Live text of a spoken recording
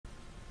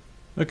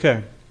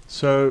Okay,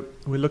 so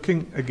we're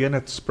looking again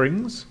at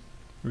springs.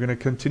 We're going to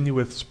continue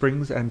with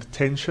springs and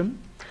tension.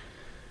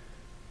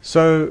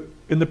 So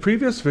in the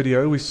previous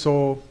video we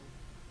saw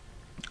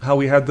how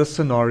we had this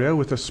scenario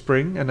with a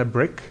spring and a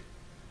brick.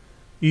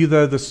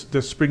 Either the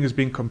spring is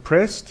being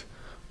compressed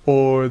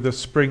or the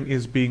spring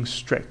is being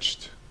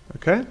stretched.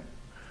 Okay?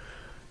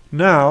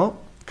 Now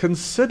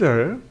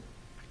consider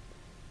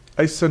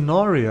a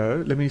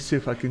scenario. Let me see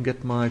if I can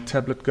get my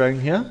tablet going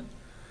here.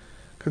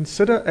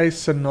 Consider a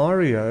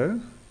scenario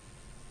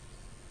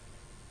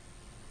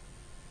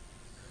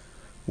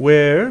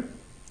where,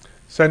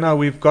 so now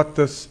we've got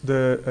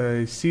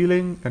the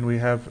ceiling, and we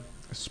have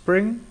a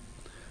spring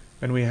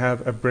and we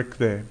have a brick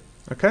there.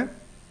 Okay?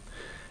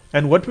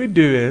 And what we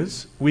do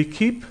is we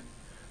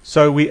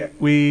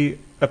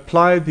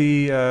apply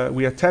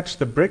we attach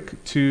the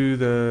brick to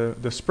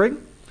the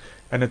spring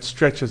and it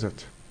stretches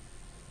it.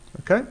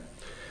 Okay?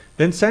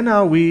 Then say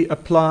now we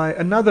apply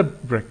another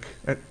brick,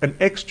 an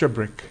extra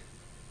brick.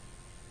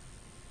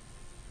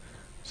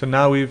 So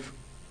now we've,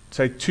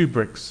 say, 2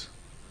 bricks.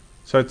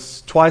 So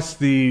it's twice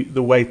the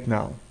weight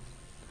now.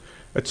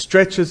 It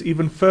stretches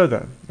even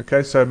further.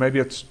 Okay, so maybe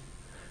it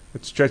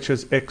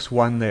stretches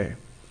x1 there.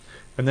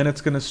 And then it's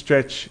going to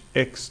stretch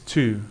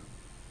x2.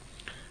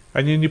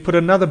 And then you put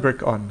another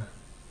brick on.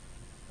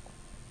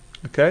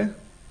 Okay?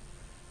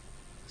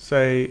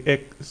 Say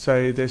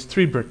there's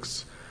 3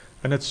 bricks.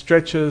 And it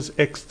stretches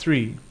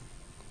x3.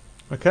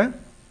 Okay?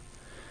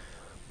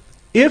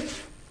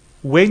 If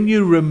when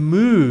you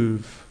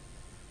remove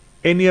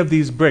any of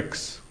these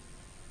bricks,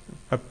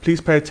 please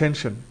pay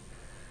attention.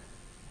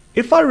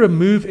 If I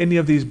remove any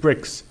of these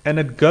bricks and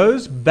it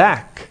goes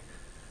back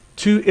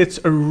to its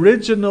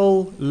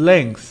original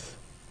length,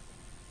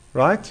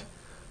 right,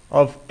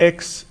 of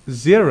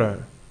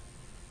x0,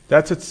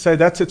 that's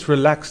its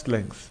relaxed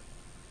length.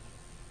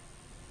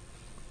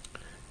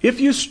 If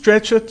you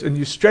stretch it and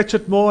you stretch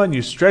it more and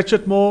you stretch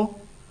it more,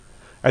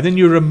 and then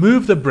you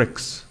remove the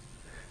bricks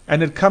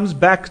and it comes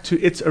back to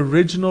its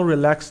original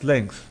relaxed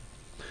length,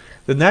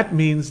 then that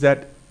means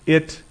that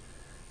it's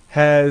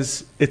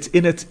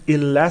in its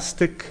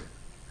elastic,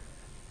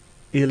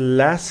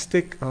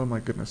 oh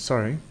my goodness,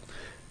 sorry.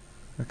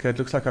 Okay, it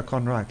looks like I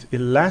can't write.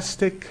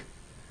 Elastic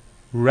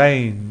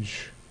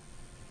range.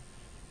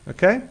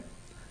 Okay?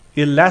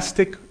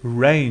 Elastic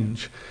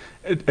range.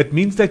 It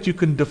means that you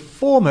can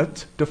deform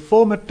it,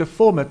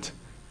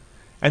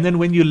 and then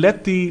when you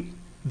let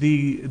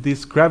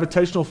this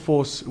gravitational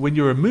force, when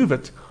you remove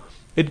it,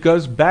 it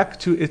goes back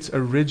to its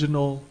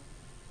original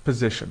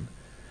position.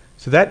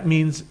 So that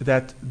means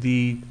that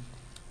the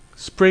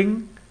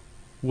spring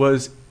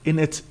was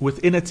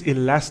within its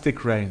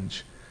elastic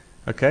range.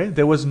 Okay?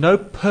 There was no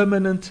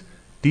permanent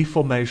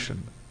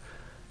deformation.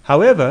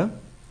 However,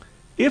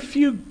 if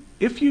you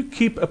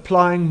keep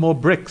applying more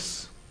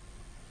bricks,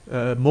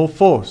 more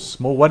force,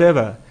 more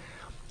whatever,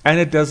 and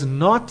it does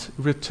not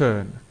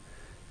return,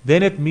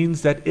 then it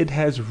means that it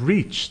has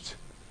reached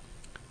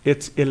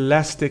its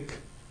elastic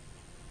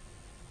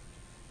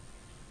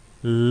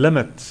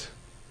limit.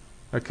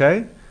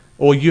 Okay?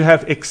 Or you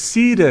have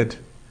exceeded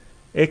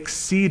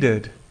its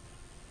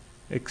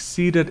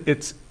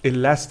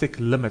elastic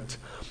limit.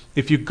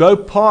 If you go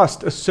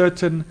past a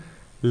certain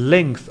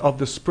length of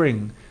the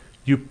spring,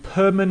 you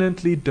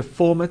permanently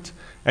deform it,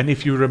 and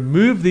if you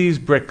remove these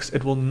bricks,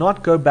 it will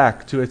not go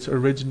back to its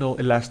original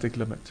elastic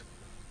limit.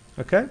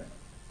 Okay?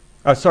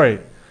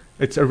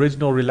 Its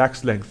original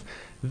relaxed length.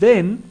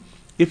 Then,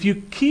 if you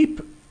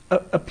keep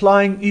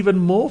applying even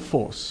more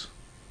force,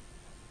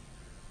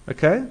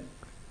 okay?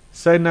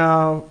 Say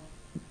now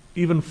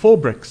even 4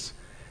 bricks,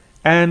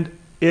 and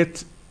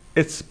it's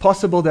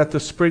possible that the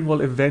spring will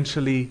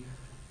eventually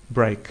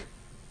break.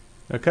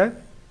 Okay?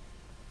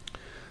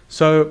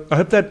 So I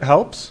hope that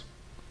helps.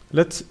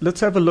 Let's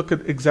have a look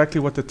at exactly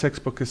what the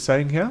textbook is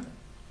saying here.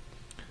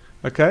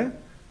 Okay?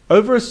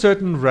 Over a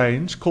certain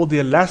range called the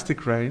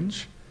elastic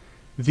range,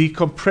 the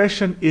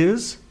compression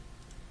is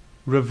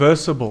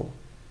reversible.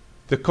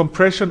 The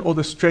compression or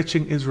the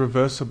stretching is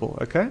reversible.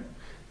 Okay?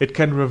 It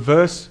can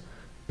reverse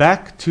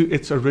back to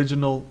its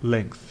original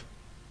length.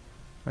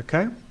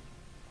 Okay?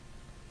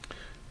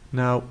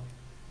 Now,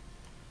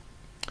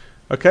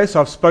 okay, so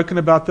I've spoken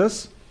about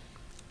this.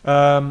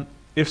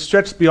 If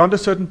stretched beyond a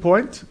certain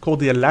point, called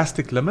the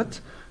elastic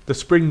limit, the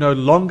spring no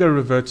longer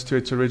reverts to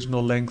its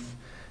original length,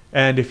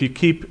 and if you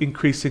keep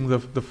increasing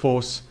the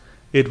force,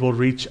 it will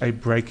reach a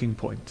breaking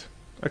point.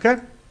 Okay?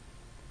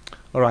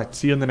 All right,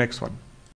 see you in the next one.